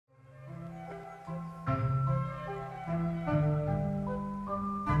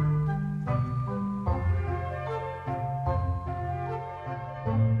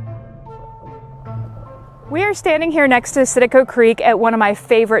We are standing here next to Citico Creek at one of my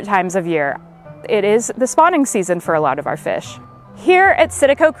favorite times of year. It is the spawning season for a lot of our fish. Here at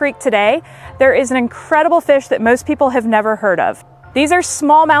Citico Creek today, there is an incredible fish that most people have never heard of. These are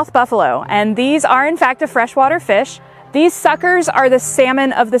smallmouth buffalo, and these are in fact a freshwater fish. These suckers are the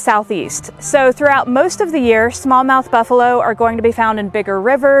salmon of the southeast. So throughout most of the year, smallmouth buffalo are going to be found in bigger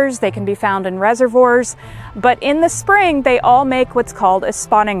rivers, they can be found in reservoirs, but in the spring they all make what's called a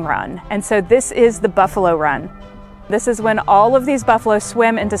spawning run. And so this is the buffalo run. This is when all of these buffalo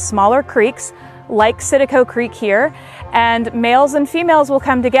swim into smaller creeks, like Citico Creek here, and males and females will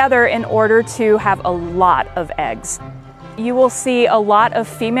come together in order to have a lot of eggs. You will see a lot of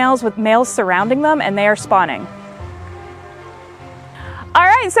females with males surrounding them, and they are spawning. All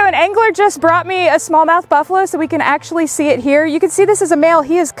right, so an angler just brought me a smallmouth buffalo so we can actually see it here. You can see this is a male.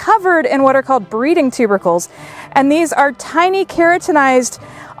 He is covered in what are called breeding tubercles, and these are tiny keratinized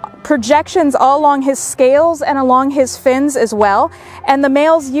projections all along his scales and along his fins as well. And the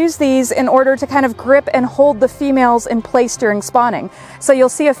males use these in order to kind of grip and hold the females in place during spawning. So you'll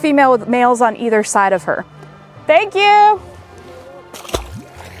see a female with males on either side of her. Thank you.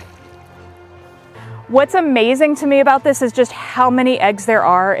 What's amazing to me about this is just how many eggs there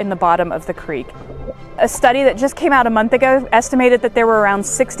are in the bottom of the creek. A study that just came out a month ago estimated that there were around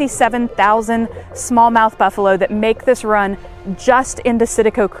 67,000 smallmouth buffalo that make this run just into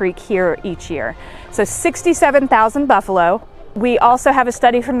Citico Creek here each year. So 67,000 buffalo. We also have a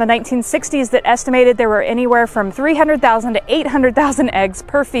study from the 1960s that estimated there were anywhere from 300,000 to 800,000 eggs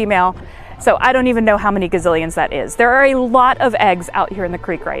per female. So I don't even know how many gazillions that is. There are a lot of eggs out here in the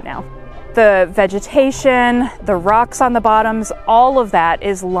creek right now. The vegetation, the rocks on the bottoms, all of that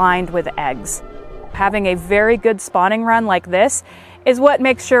is lined with eggs. Having a very good spawning run like this is what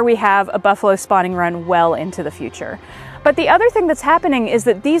makes sure we have a buffalo spawning run well into the future. But the other thing that's happening is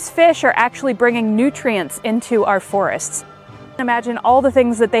that these fish are actually bringing nutrients into our forests. Imagine all the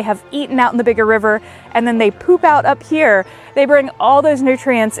things that they have eaten out in the bigger river and then they poop out up here. They bring all those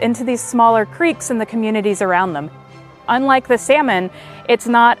nutrients into these smaller creeks and the communities around them. Unlike the salmon, it's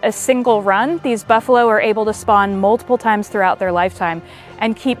not a single run. These buffalo are able to spawn multiple times throughout their lifetime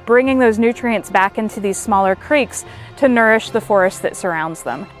and keep bringing those nutrients back into these smaller creeks to nourish the forest that surrounds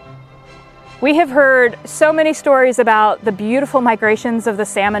them. We have heard so many stories about the beautiful migrations of the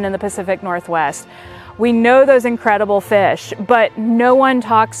salmon in the Pacific Northwest. We know those incredible fish, but no one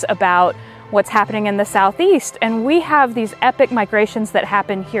talks about what's happening in the southeast, and we have these epic migrations that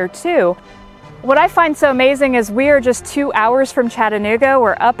happen here too. What I find so amazing is we are just 2 hours from Chattanooga.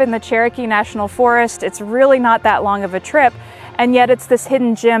 We're up in the Cherokee National Forest. It's really not that long of a trip, and yet it's this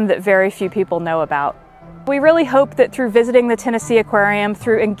hidden gem that very few people know about. We really hope that through visiting the Tennessee Aquarium,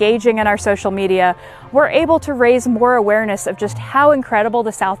 through engaging in our social media, we're able to raise more awareness of just how incredible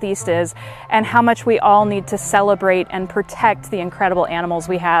the Southeast is and how much we all need to celebrate and protect the incredible animals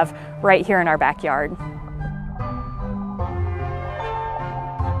we have right here in our backyard.